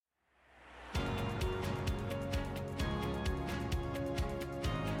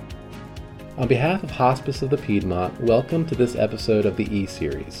On behalf of Hospice of the Piedmont, welcome to this episode of the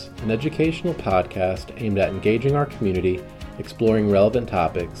E-Series, an educational podcast aimed at engaging our community, exploring relevant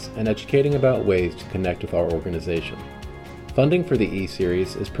topics, and educating about ways to connect with our organization. Funding for the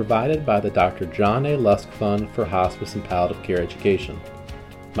E-Series is provided by the Dr. John A. Lusk Fund for Hospice and Palliative Care Education.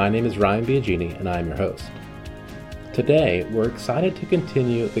 My name is Ryan Biagini, and I am your host. Today, we're excited to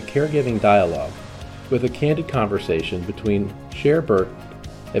continue the caregiving dialogue with a candid conversation between Cher Burke,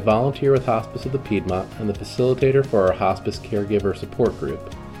 a volunteer with Hospice of the Piedmont and the facilitator for our Hospice Caregiver Support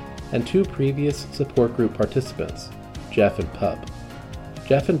Group, and two previous support group participants, Jeff and Pub.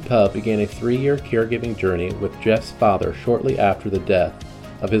 Jeff and Pub began a 3-year caregiving journey with Jeff's father shortly after the death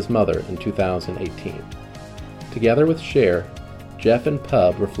of his mother in 2018. Together with Cher, Jeff and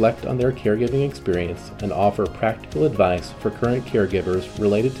Pub reflect on their caregiving experience and offer practical advice for current caregivers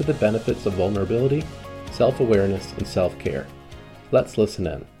related to the benefits of vulnerability, self-awareness, and self-care. Let's listen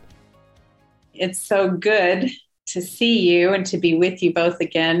in. It's so good to see you and to be with you both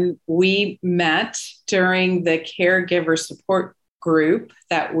again. We met during the caregiver support group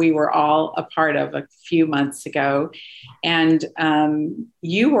that we were all a part of a few months ago. And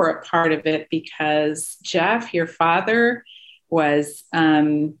you were a part of it because Jeff, your father, was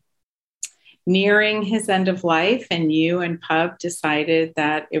nearing his end of life, and you and Pub decided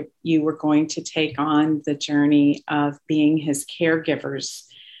that you were going to take on the journey of being his caregivers.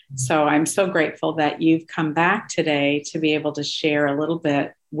 So I'm so grateful that you've come back today to be able to share a little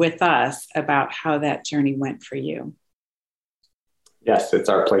bit with us about how that journey went for you. Yes, it's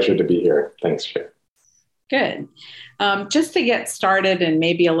our pleasure to be here. Thanks, Cher. Good. Just to get started and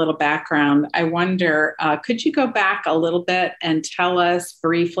maybe a little background, I wonder, could you go back a little bit and tell us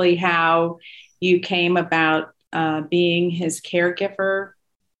briefly how you came about being his caregiver?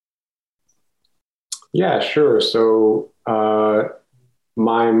 Yeah, sure. So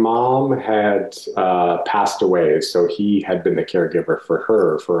my mom had passed away, so he had been the caregiver for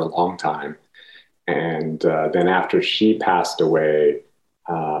her for a long time. And then after she passed away,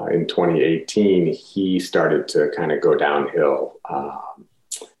 in 2018, he started to kind of go downhill.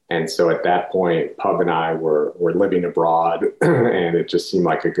 And so at that point, Pub and I were living abroad, and it just seemed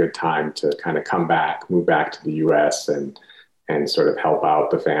like a good time to kind of move back to the US and sort of help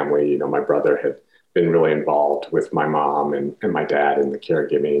out the family. You know, my brother had been really involved with my mom and my dad in the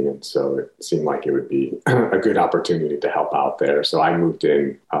caregiving. And so it seemed like it would be a good opportunity to help out there. So I moved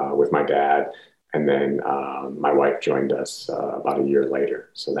in with my dad. And then my wife joined us about a year later.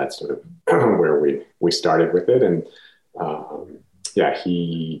 So that's sort of where we started with it. And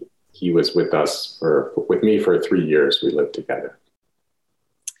he was with me for 3 years. We lived together.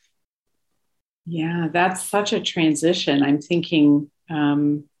 Yeah, that's such a transition. I'm thinking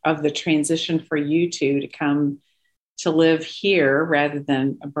of the transition for you two to come to live here rather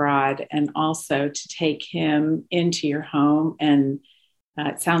than abroad, and also to take him into your home. And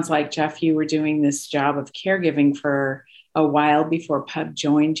it sounds like, Jeff, you were doing this job of caregiving for a while before Pub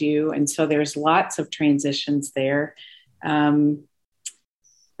joined you. And so there's lots of transitions there. That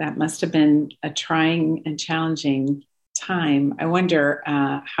must have been a trying and challenging time. I wonder,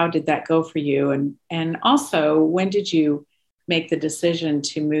 how did that go for you? And also, when did you make the decision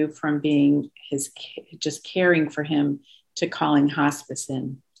to move from being just caring for him to calling hospice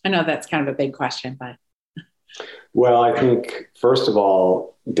in? I know that's kind of a big question, but... Well, I think, first of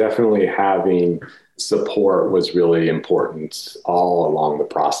all, definitely having support was really important all along the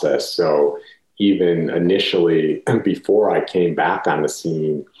process. So even initially, before I came back on the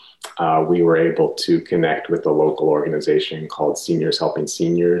scene, we were able to connect with a local organization called Seniors Helping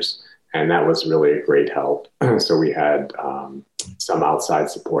Seniors, and that was really a great help. So we had some outside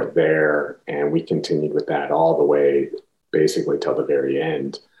support there, and we continued with that all the way basically till the very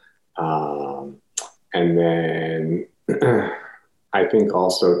end. And then I think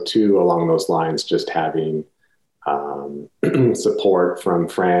also, too, along those lines, just having support from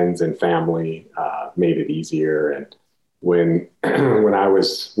friends and family made it easier. And when I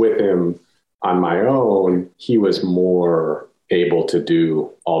was with him on my own, he was more able to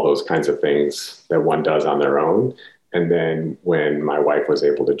do all those kinds of things that one does on their own. And then when my wife was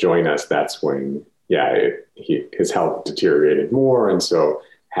able to join us, that's when, his health deteriorated more. And so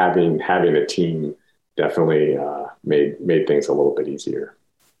having a team definitely made things a little bit easier.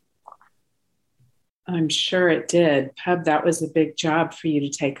 I'm sure it did. Pub, that was a big job for you to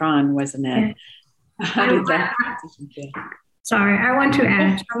take on, wasn't it? Yeah. How did that Sorry, I want to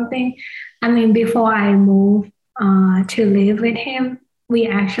add something. I mean, before I moved to live with him, we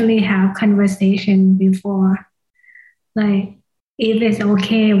actually have conversation before, like, if it's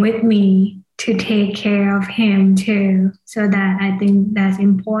okay with me to take care of him too. So that I think that's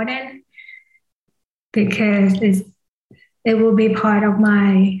important. because it will be part of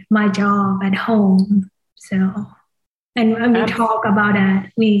my job at home. So, and we talk about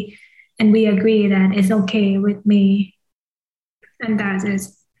that. We agree that it's okay with me, and that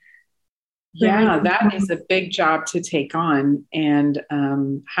is. Yeah, that is a big job to take on, and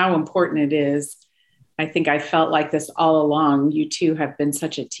how important it is. I think I felt like this all along. You two have been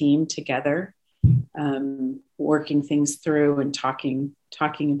such a team together, working things through and talking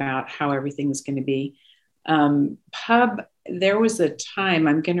about how everything is going to be. Pub, there was a time,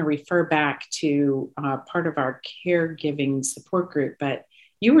 I'm going to refer back to part of our caregiving support group, but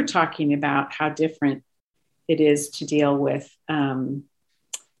you were talking about how different it is to deal with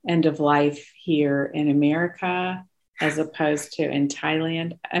end of life here in America as opposed to in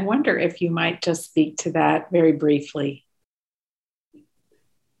Thailand. I wonder if you might just speak to that very briefly.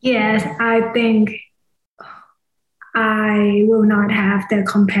 Yes, I think I will not have the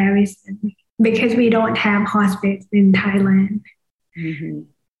comparison because we don't have hospice in Thailand. Mm-hmm.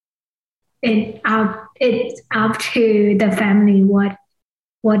 It's up to the family what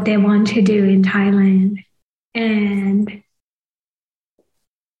they want to do in Thailand. And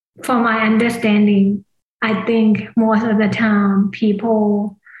from my understanding, I think most of the time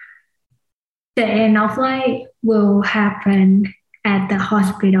the end of life will happen at the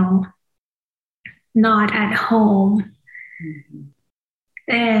hospital, not at home. Mm-hmm.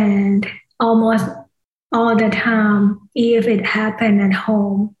 And almost all the time, if it happened at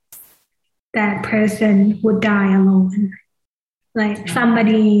home, that person would die alone. Like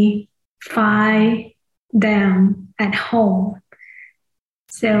somebody find them at home.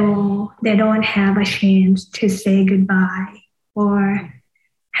 So they don't have a chance to say goodbye or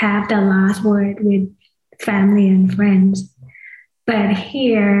have the last word with family and friends. But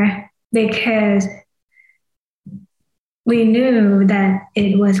here, because we knew that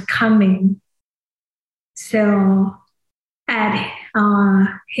it was coming, so at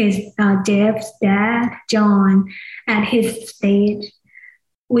Jeff's dad, John, at his stage,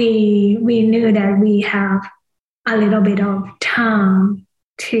 we knew that we have a little bit of time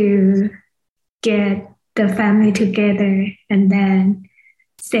to get the family together and then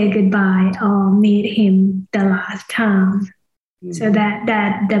say goodbye or meet him the last time. Mm-hmm. So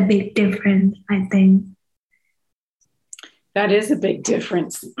that the big difference, I think. That is a big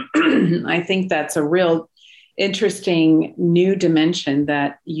difference. I think that's a real interesting new dimension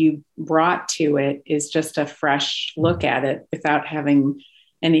that you brought to it, is just a fresh look at it without having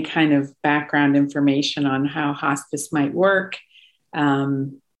any kind of background information on how hospice might work.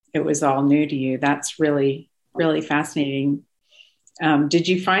 It was all new to you. That's really, really fascinating. Did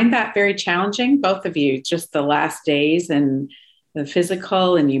you find that very challenging, both of you, just the last days and the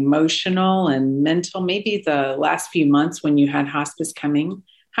physical and emotional and mental, maybe the last few months when you had hospice coming?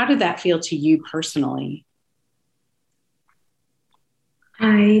 How did that feel to you personally?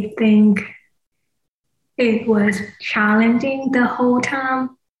 I think it was challenging the whole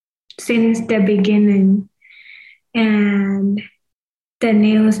time since the beginning. And the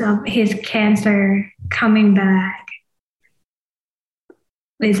news of his cancer coming back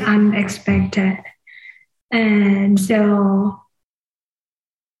is unexpected. And so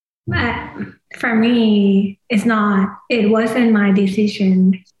for me, it wasn't my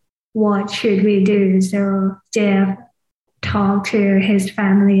decision. What should we do? So Jeff talked to his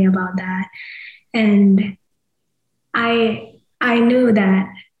family about that. And I knew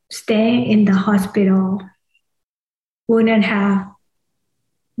that staying in the hospital wouldn't have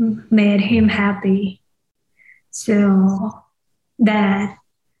made him happy. So that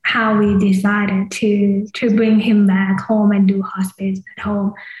how we decided to bring him back home and do hospice at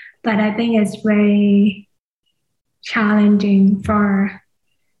home. But I think it's very challenging for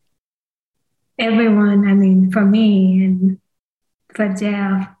everyone. I mean, for me and for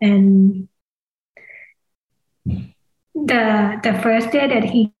Jeff. And the first day that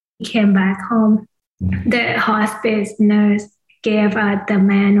he came back home, the hospice nurse gave us the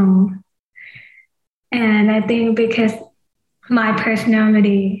manual. And I think because my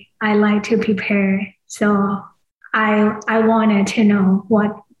personality, I like to prepare. So I wanted to know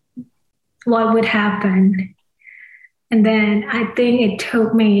what would happen. And then I think it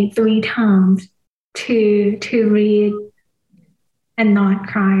took me 3 times to read and not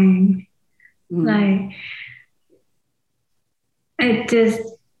crying. Like, it's just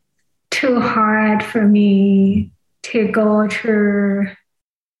too hard for me to go through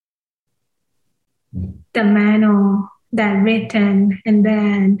the manual that written and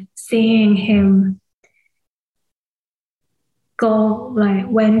then seeing him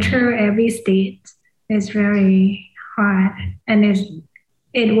went through every stage is very hard. And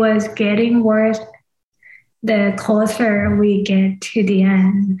it was getting worse the closer we get to the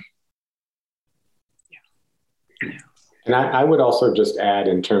end. And I would also just add,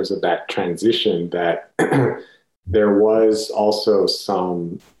 in terms of that transition, that there was also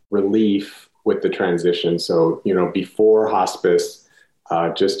some relief with the transition. So, before hospice,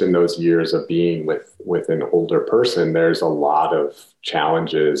 just in those years of being with an older person, there's a lot of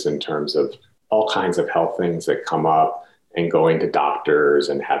challenges in terms of all kinds of health things that come up, and going to doctors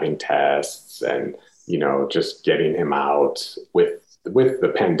and having tests, and, just getting him out with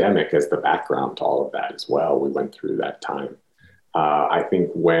the pandemic as the background to all of that as well. We went through that time. I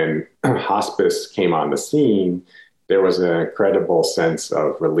think when hospice came on the scene, there was an incredible sense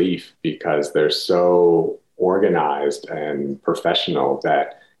of relief, because they're so organized and professional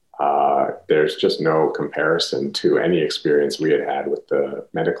that there's just no comparison to any experience we had with the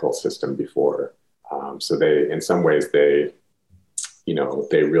medical system before. So in some ways, they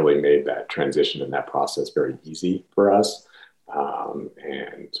really made that transition and that process very easy for us.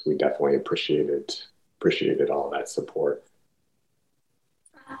 And we definitely appreciated all that support.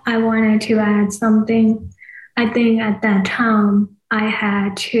 I wanted to add something. I think at that time, I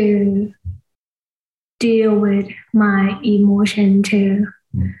had to deal with my emotion too,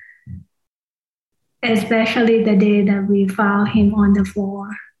 especially the day that we found him on the floor.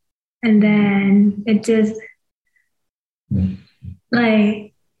 And then it just,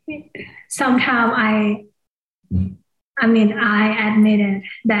 like, sometimes I admitted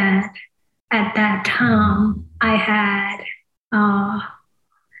that at that time I had,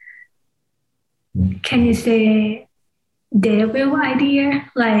 can you say, devil idea?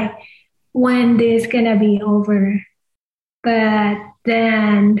 Like, when this gonna be over? But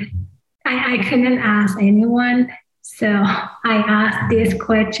then I couldn't ask anyone. So I asked this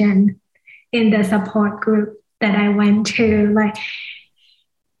question in the support group that I went to, like,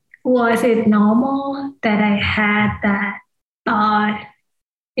 was it normal that I had that thought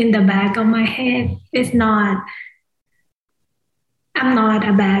in the back of my head? I'm not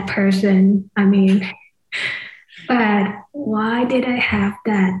a bad person. But why did I have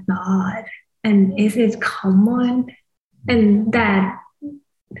that thought? And is it common? And that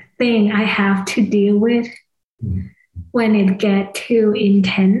thing I have to deal with when it gets too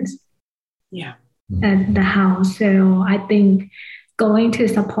intense at the house. So I think going to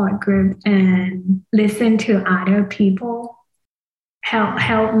support group and listen to other people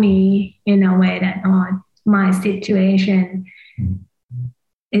help me in a way that my situation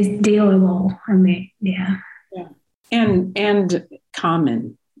is dealable. Yeah. And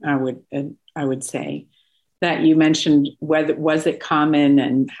common, I would say. That you mentioned, whether was it common,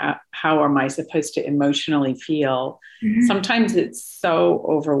 and how am I supposed to emotionally feel? Mm-hmm. Sometimes it's so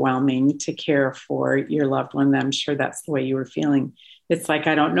overwhelming to care for your loved one. I'm sure that's the way you were feeling. It's like,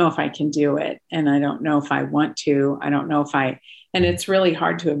 I don't know if I can do it, and I don't know if I want to. I don't know if and it's really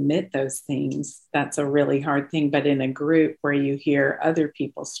hard to admit those things. That's a really hard thing. But in a group where you hear other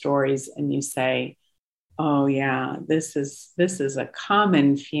people's stories and you say, oh yeah, this is a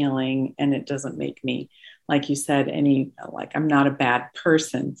common feeling, and it doesn't make me, like you said, I'm not a bad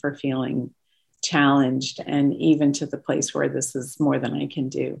person for feeling challenged, and even to the place where this is more than I can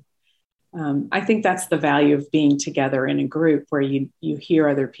do. I think that's the value of being together in a group where you hear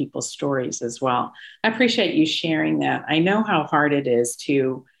other people's stories as well. I appreciate you sharing that. I know how hard it is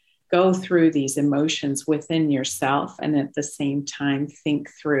to go through these emotions within yourself, and at the same time think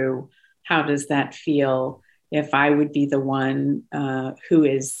through, how does that feel if I would be the one who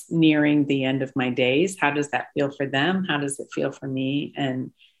is nearing the end of my days? How does that feel for them? How does it feel for me?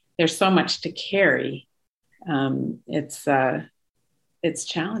 And there's so much to carry. It's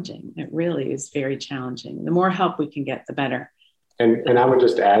challenging. It really is very challenging. The more help we can get, the better. And I would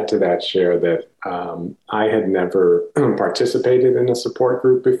just add to that, Cher, that I had never participated in a support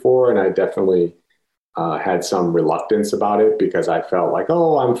group before, and I definitely had some reluctance about it, because I felt like,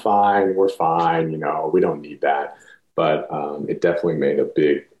 oh, I'm fine, we're fine, we don't need that. But it definitely made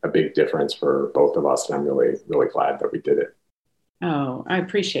a big difference for both of us, and I'm really, really glad that we did it. Oh, I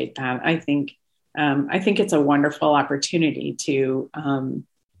appreciate that. I think it's a wonderful opportunity to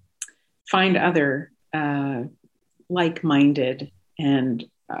find other like-minded, and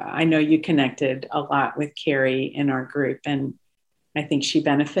I know you connected a lot with Carrie in our group, and I think she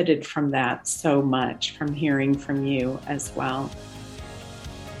benefited from that so much, from hearing from you as well.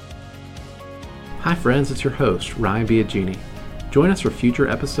 Hi friends, it's your host, Ryan Biagini. Join us for future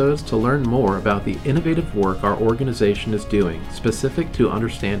episodes to learn more about the innovative work our organization is doing specific to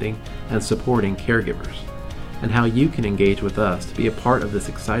understanding and supporting caregivers, and how you can engage with us to be a part of this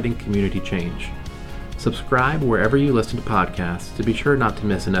exciting community change. Subscribe wherever you listen to podcasts to be sure not to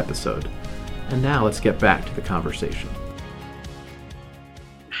miss an episode. And now let's get back to the conversation.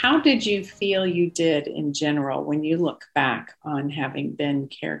 How did you feel you did in general when you look back on having been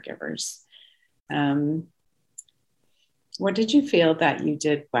caregivers? What did you feel that you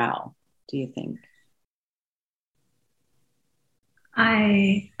did well, do you think?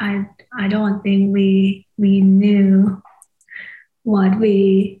 I don't think we knew what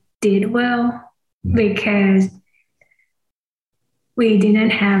we did well because we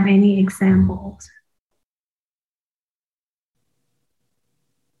didn't have any examples.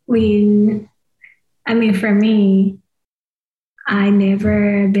 For me, I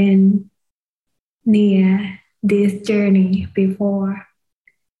never been near this journey before,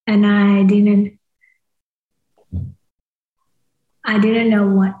 and I didn't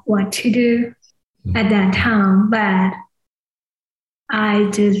know what to do at that time, but I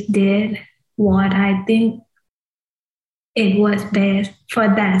just did what I think it was best for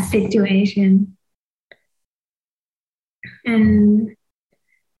that situation. And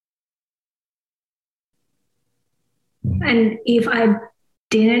if I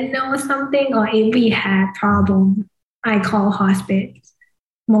didn't know something or if we had problem, I call hospice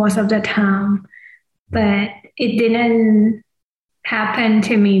most of the time. But it didn't happen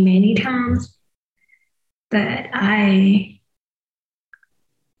to me many times. But I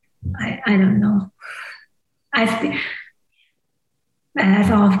don't know. As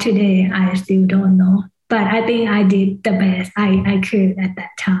of today, I still don't know. But I think I did the best I could at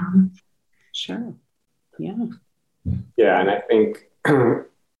that time. Sure. Yeah. Yeah, and I think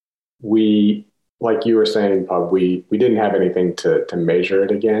we, like you were saying, Pub, we didn't have anything to measure it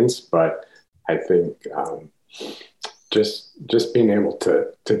against, but I think just being able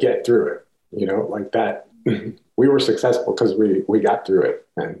to get through it, like that, we were successful because we got through it,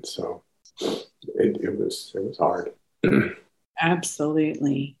 and so it was hard.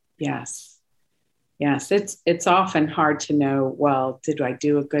 Absolutely, yes. It's often hard to know. Well, did I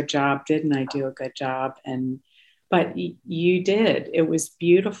do a good job? Didn't I do a good job? But you did. It was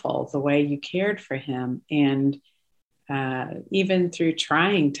beautiful the way you cared for him. And even through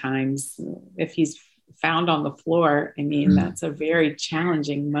trying times, if he's found on the floor, that's a very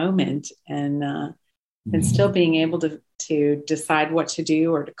challenging moment. And still being able to decide what to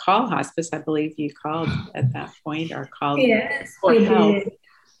do or to call hospice. I believe you called at that point or called for help. Did.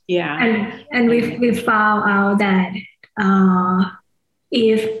 Yeah. And we found out that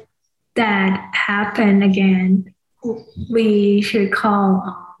if that happened again, we should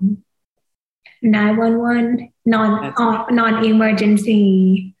call 911,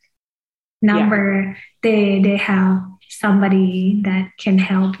 non-emergency number. Yeah. They have somebody that can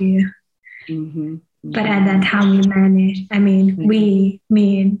help you. Mm-hmm. But at that time we managed.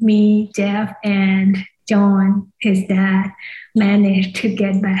 Me, Jeff, and John, his dad, managed to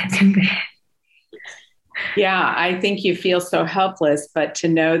get back to bed. Yeah, I think you feel so helpless, but to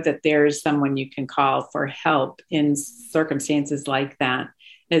know that there's someone you can call for help in circumstances like that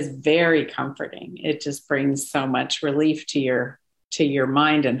is very comforting. It just brings so much relief to your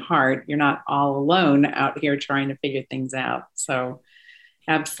mind and heart. You're not all alone out here trying to figure things out. So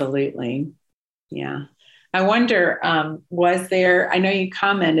absolutely. Yeah. I wonder, I know you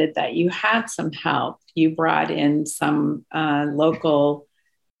commented that you had some help. You brought in some local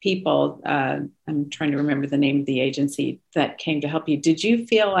people. I'm trying to remember the name of the agency that came to help you. Did you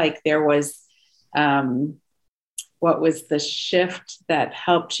feel like there was, what was the shift that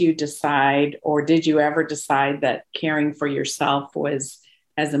helped you decide, or did you ever decide that caring for yourself was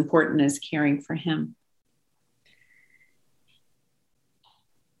as important as caring for him?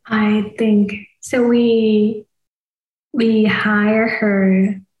 I think so. We hired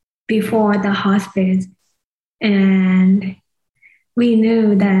her before the hospice, and we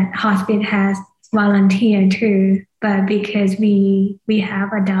knew that hospice has volunteer too, but because we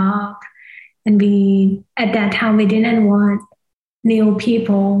have a dog, and at that time we didn't want new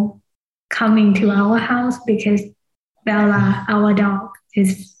people coming to our house because Bella, our dog,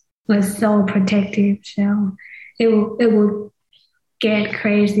 was so protective. So it would get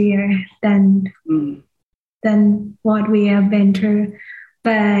crazier than what we have been through.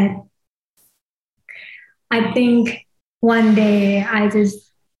 But I think one day I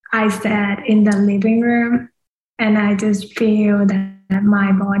sat in the living room and I just feel that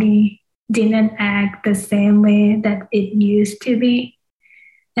my body didn't act the same way that it used to be.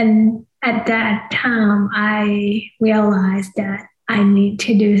 And at that time, I realized that I need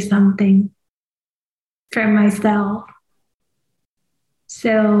to do something for myself.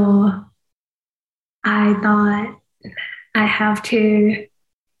 So I thought I have to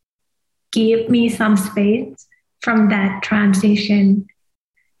give me some space from that transition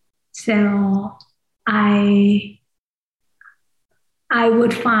So I I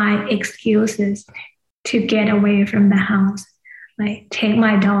would find excuses to get away from the house, like take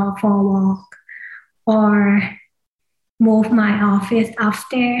my dog for a walk or move my office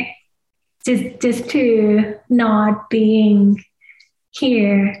upstairs, just to not being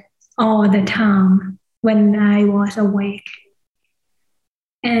here all the time when I was awake.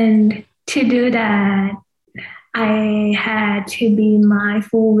 And to do that, I had to be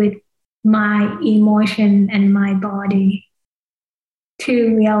mindful with my emotion and my body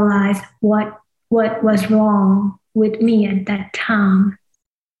to realize what was wrong with me at that time.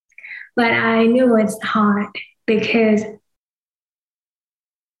 But I knew it's hard because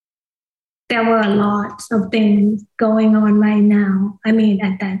there were lots of things going on right now. I mean,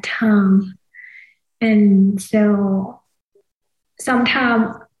 at that time. And so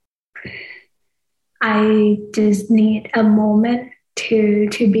sometimes I just need a moment to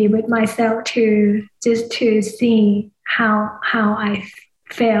be with myself, to just to see how I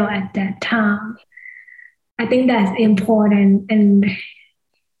felt at that time. I think that's important, and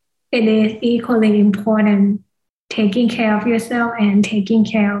it is equally important taking care of yourself and taking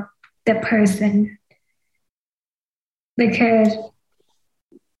care of the person. Because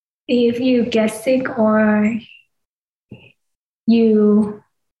if you get sick or you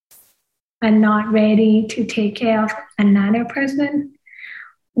are not ready to take care of another person,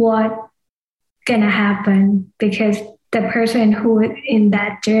 what's gonna happen? Because the person who is in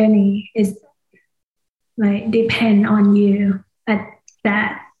that journey is like depend on you at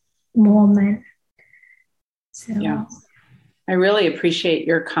that moment. So yeah. I really appreciate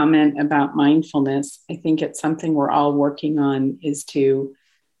your comment about mindfulness. I think it's something we're all working on, is to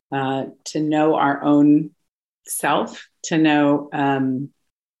know our own self, to know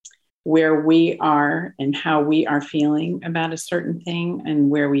where we are and how we are feeling about a certain thing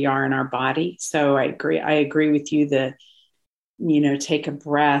and where we are in our body. So I agree with you that, take a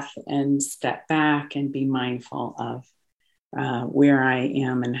breath and step back and be mindful of where I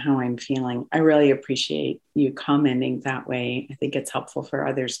am and how I'm feeling. I really appreciate you commenting that way. I think it's helpful for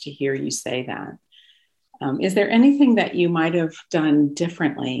others to hear you say that. Is there anything that you might have done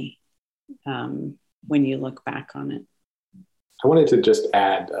differently when you look back on it? I wanted to just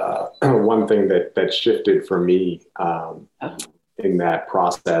add one thing that shifted for me in that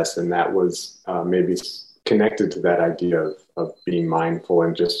process, and that was maybe connected to that idea of being mindful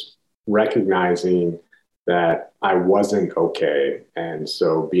and just recognizing that I wasn't okay. And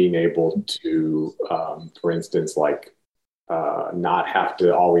so being able to, for instance, not have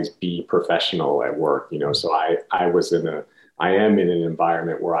to always be professional at work, so I am in an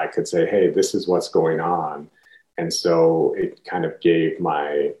environment where I could say, hey, this is what's going on. And so it kind of gave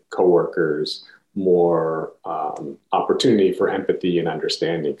my coworkers more opportunity for empathy and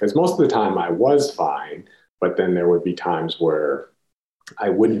understanding, because most of the time I was fine, but then there would be times where I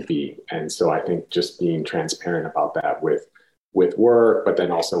wouldn't be. And so I think just being transparent about that with work, but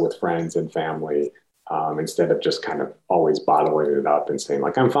then also with friends and family, instead of just kind of always bottling it up and saying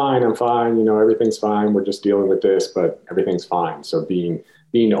like, I'm fine, everything's fine. We're just dealing with this, but everything's fine. So being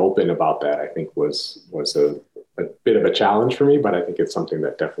open about that, I think was a bit of a challenge for me, but I think it's something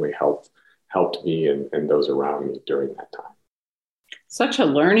that definitely helped me and those around me during that time. Such a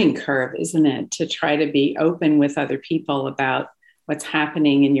learning curve, isn't it? To try to be open with other people about what's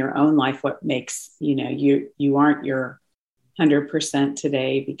happening in your own life, what makes, you aren't your 100%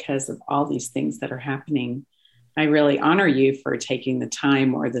 today because of all these things that are happening. I really honor you for taking the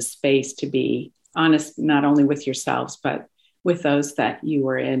time or the space to be honest, not only with yourselves, but with those that you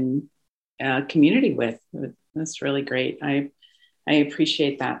were in community with. That's really great. I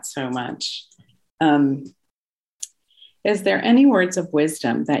appreciate that so much. Is there any words of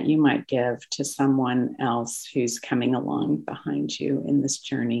wisdom that you might give to someone else who's coming along behind you in this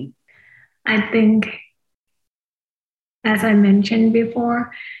journey? I think, as I mentioned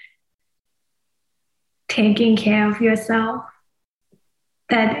before, taking care of yourself,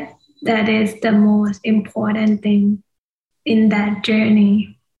 that is the most important thing in that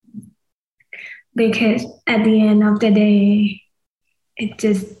journey. Because at the end of the day, it's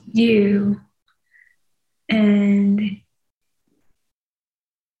just you. And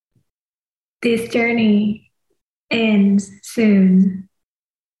this journey ends soon.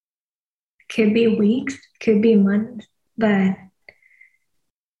 Could be weeks, could be months, but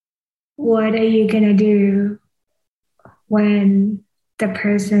what are you going to do when the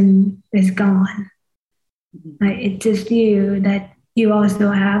person is gone? Like, it's just you that you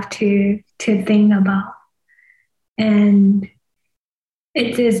also have to think about. And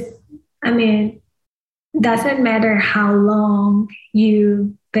it just, doesn't matter how long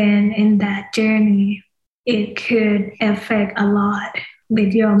you've been in that journey, it could affect a lot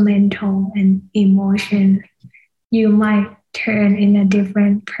with your mental and emotion. You might turn in a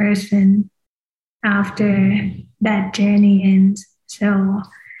different person after that journey ends. So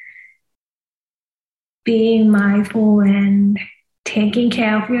being mindful and taking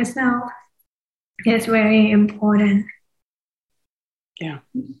care of yourself is very important. Yeah.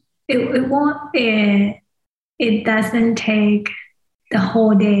 It doesn't take the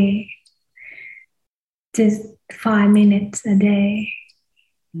whole day, just 5 minutes a day.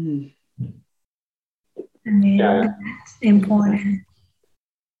 Mm. That's important.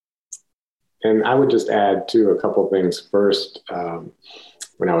 And I would just add too a couple things. First,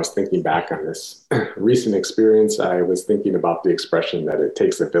 when I was thinking back on this recent experience, I was thinking about the expression that it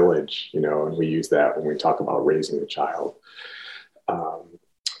takes a village, and we use that when we talk about raising a child.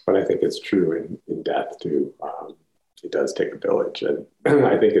 But I think it's true in death too. It does take a village. And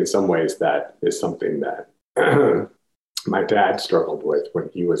I think in some ways that is something that my dad struggled with when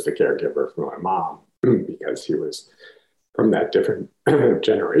he was the caregiver for my mom, because he was from that different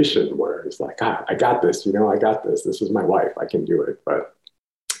generation where it's like, I got this, I got this. This is my wife. I can do it. But,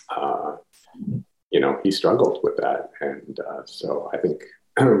 he struggled with that. And so I think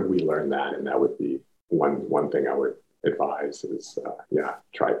we learned that. And that would be one thing I would advise is,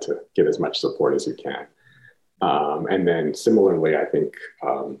 try to get as much support as you can. And then similarly, I think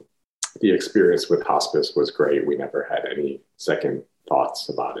the experience with hospice was great. We never had any second thoughts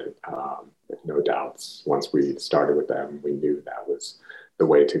about it. No doubts. Once we started with them, we knew that was the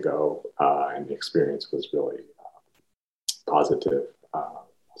way to go. And the experience was really positive.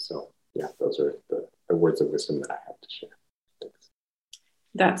 Those are the words of wisdom that I have to share. Thanks.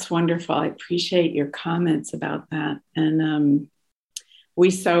 That's wonderful. I appreciate your comments about that. And we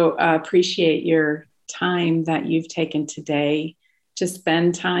so appreciate your time that you've taken today to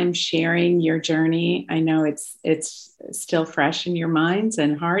spend time sharing your journey. I know it's still fresh in your minds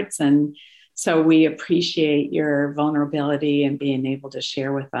and hearts. And so we appreciate your vulnerability and being able to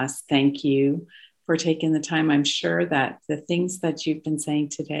share with us. Thank you for taking the time. I'm sure that the things that you've been saying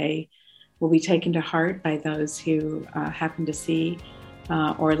today will be taken to heart by those who happen to see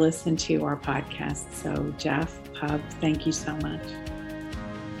or listen to our podcast. So Jeff, Pub, thank you so much.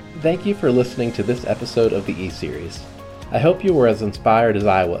 Thank you for listening to this episode of the E-Series. I hope you were as inspired as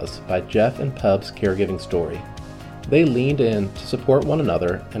I was by Jeff and Pub's caregiving story. They leaned in to support one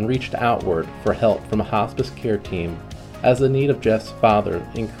another and reached outward for help from a hospice care team as the need of Jeff's father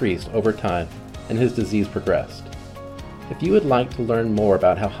increased over time and his disease progressed. If you would like to learn more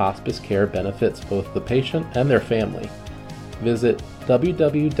about how hospice care benefits both the patient and their family, visit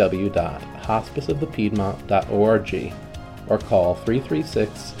www.hospiceofthepiedmont.org or call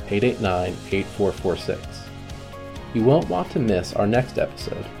 336-889-8446. You won't want to miss our next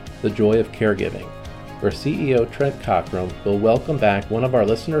episode, The Joy of Caregiving, where CEO Trent Cockrum will welcome back one of our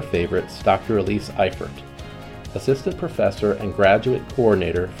listener favorites, Dr. Elise Eifert, Assistant Professor and Graduate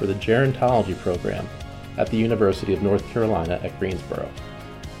Coordinator for the Gerontology Program at the University of North Carolina at Greensboro.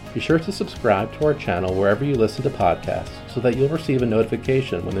 Be sure to subscribe to our channel wherever you listen to podcasts so that you'll receive a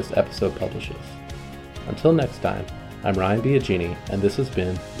notification when this episode publishes. Until next time, I'm Ryan Biagini, and this has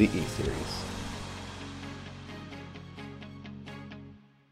been the E-Series.